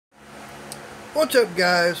What's up,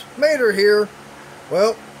 guys? Mater here.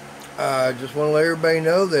 Well, I just want to let everybody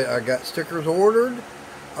know that I got stickers ordered.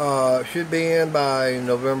 Should be in by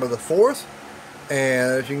November the 4th.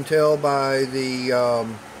 And as you can tell by the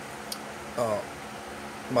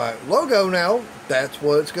my logo now, that's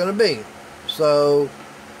what it's going to be. So,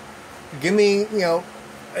 give me,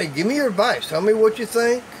 hey, give me your advice. Tell me what you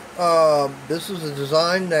think. This is a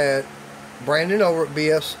design that Brandon over at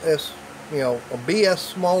BSS, BS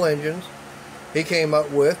Small Engines, he came up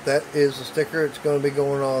with. That is a sticker. It's going to be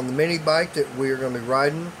going on the mini bike that we are going to be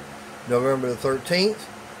riding November the 13th.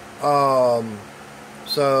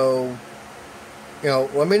 So,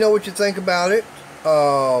 let me know what you think about it.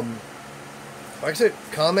 Like I said,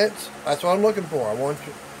 comments. That's what I'm looking for. I want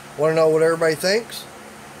to know what everybody thinks.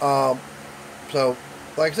 So,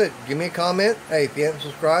 like I said, give me a comment. Hey, if you haven't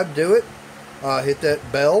subscribed, do it. Hit that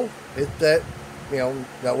bell. Hit that,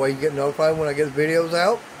 that way you get notified when I get the videos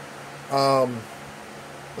out.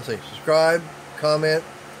 Let's see, subscribe, comment,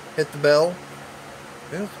 hit the bell.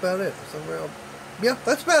 Yeah, that's about it. Yeah,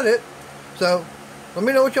 that's about it. So, let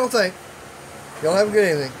me know what y'all think. Y'all have a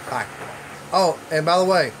good evening. Bye. Oh, and by the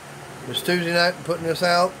way, it's Tuesday night I'm putting this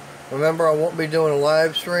out. Remember, I won't be doing a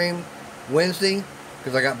live stream Wednesday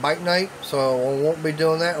because I got bike night, so I won't be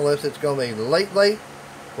doing that unless it's going to be late,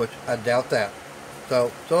 which I doubt that.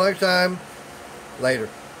 So, till next time, later.